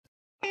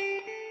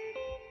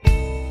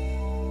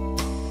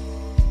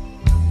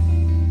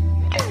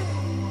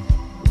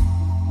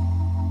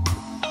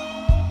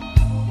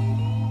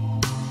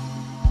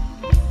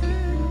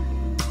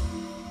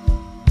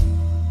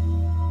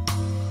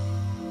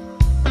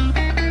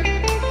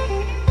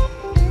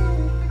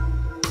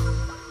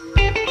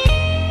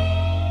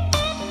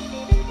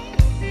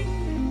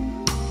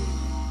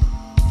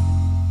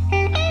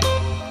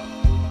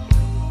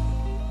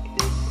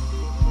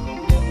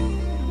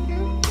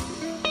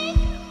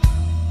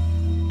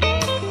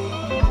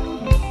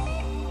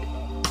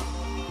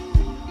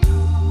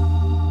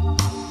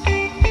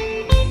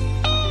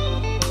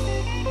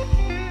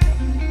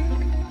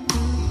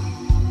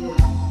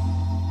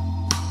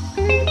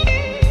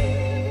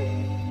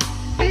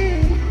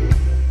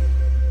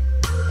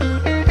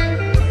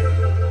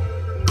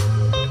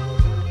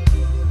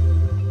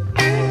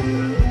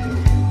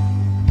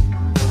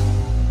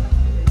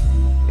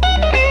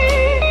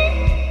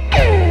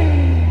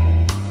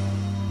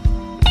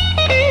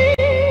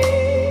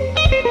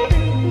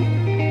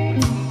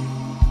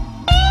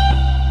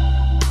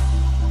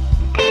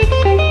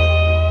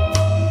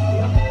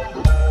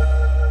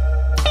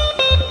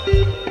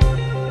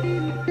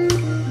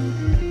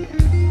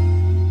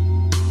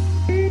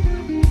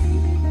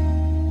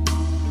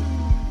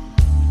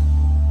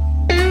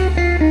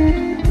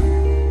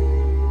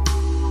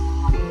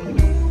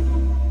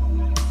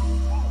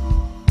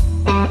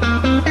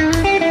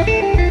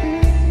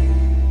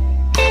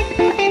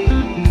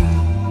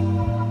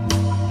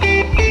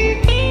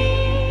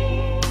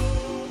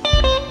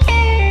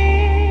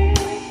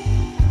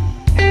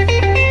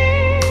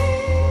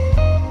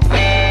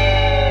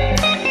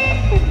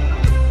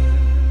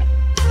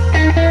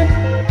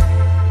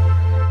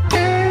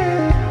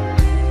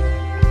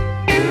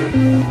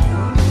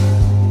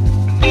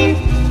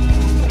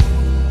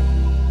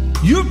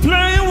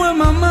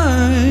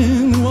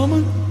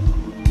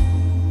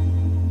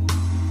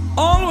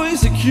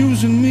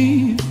accusing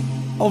me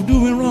of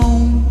doing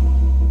wrong.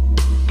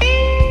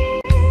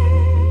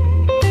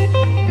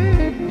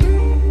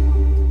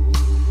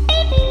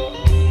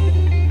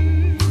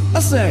 I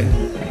say,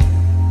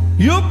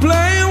 you're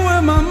playing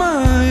with my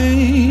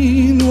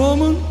mind,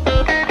 woman.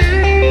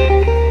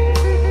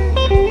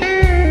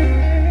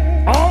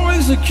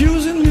 Always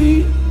accusing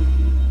me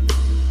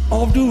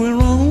of doing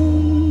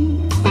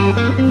wrong.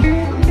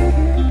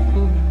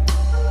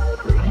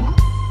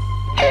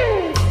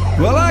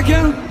 Well, I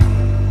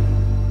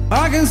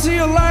can see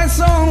your lights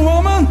on,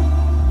 woman,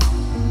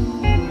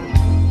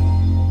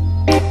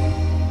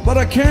 but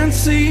I can't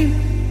see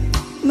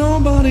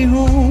nobody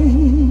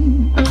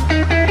home.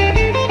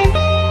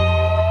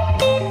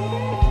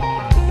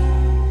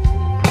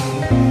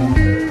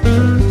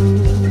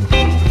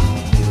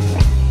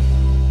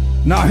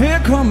 Now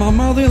here come my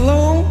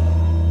mother-in-law.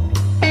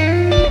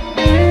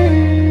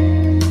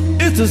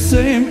 It's the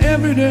same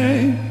every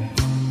day.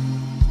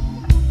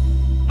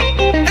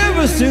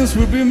 Ever since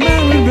we've been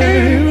married,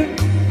 baby,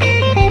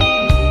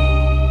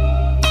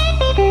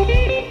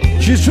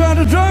 she's trying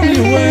to drive me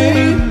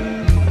away.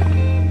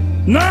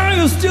 Now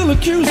you're still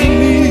accusing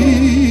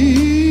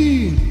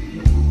me,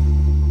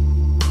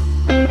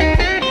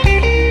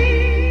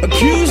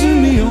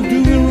 accusing me of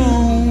doing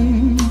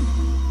wrong.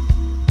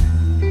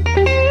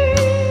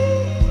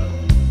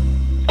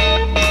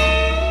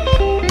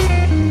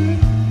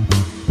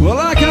 Well,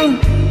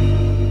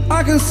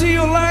 I can see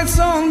your lights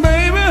on,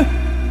 baby,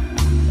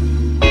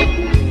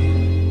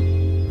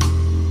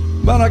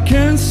 but I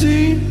can't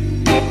see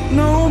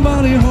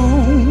nobody home.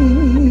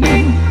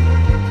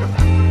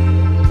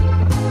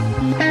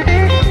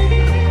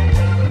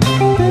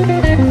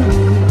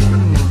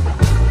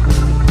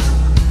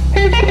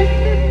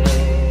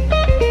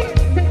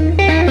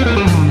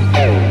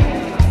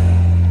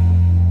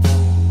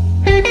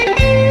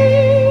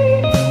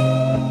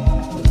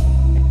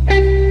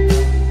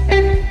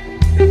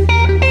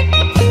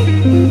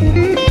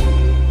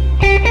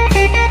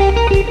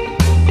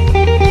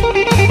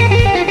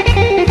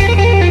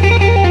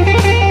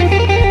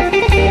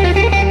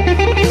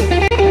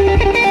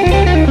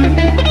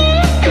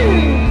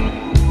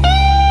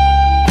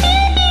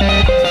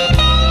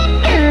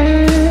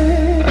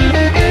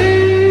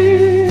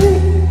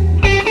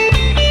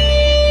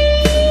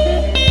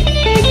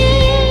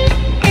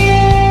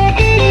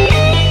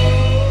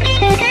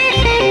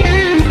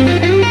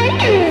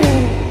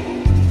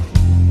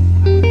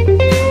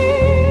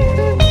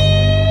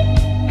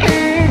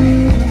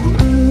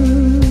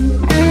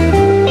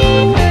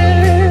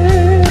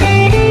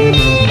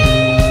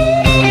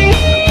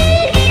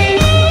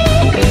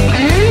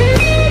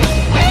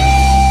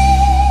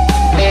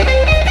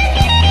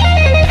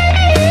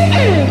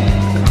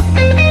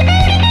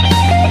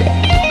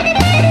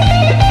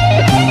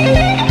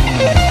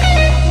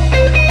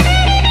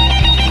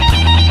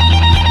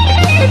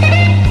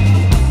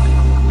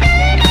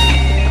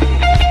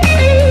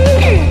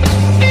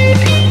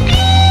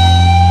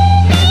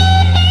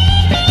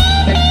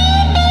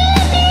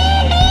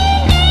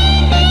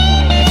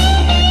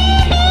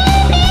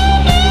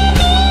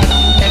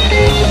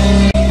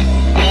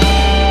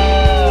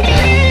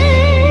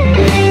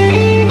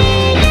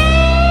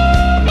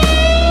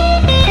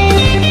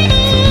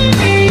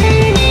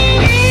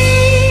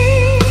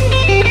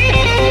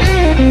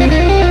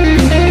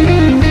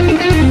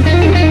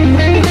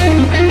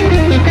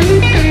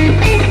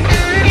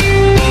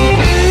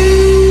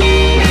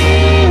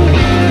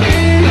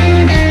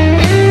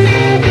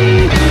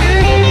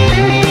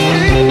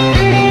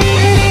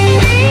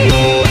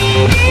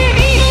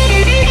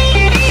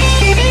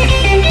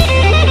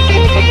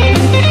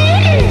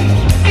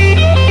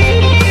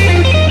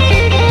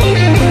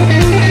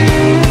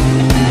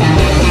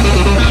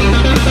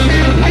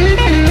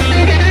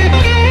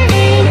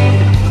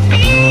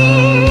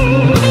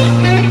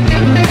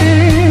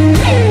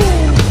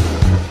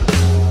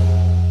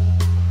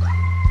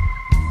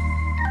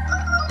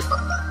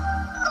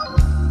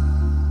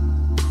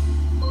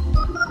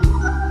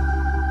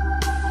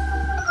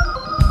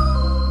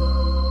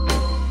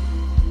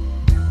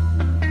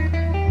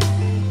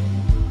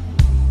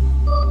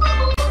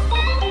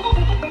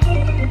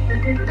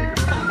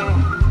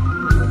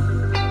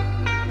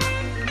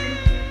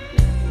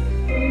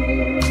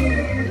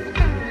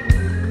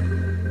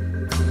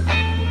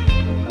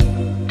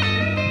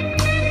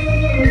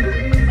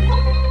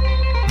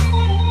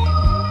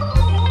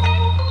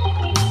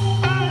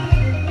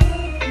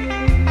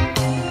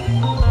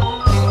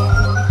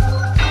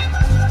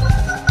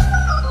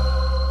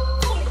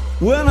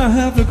 When I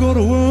have to go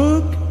to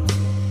work,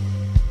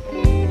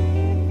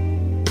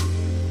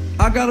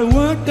 I gotta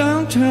work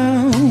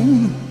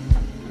downtown.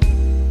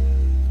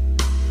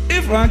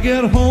 If I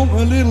get home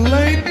a little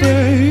late,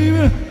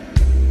 baby,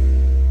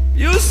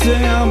 you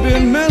say I've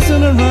been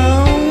messing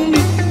around.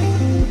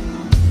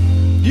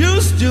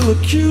 You still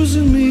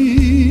accusing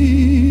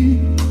me,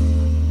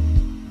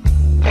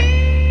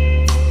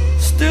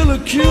 still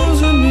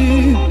accusing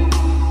me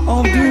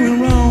of doing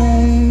wrong.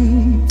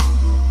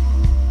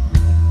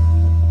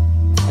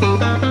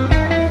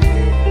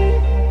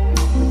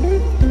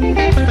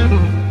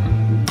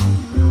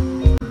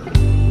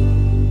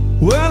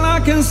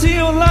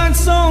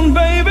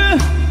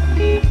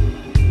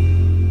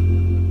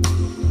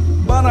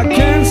 but I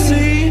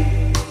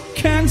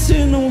can't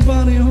see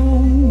nobody home.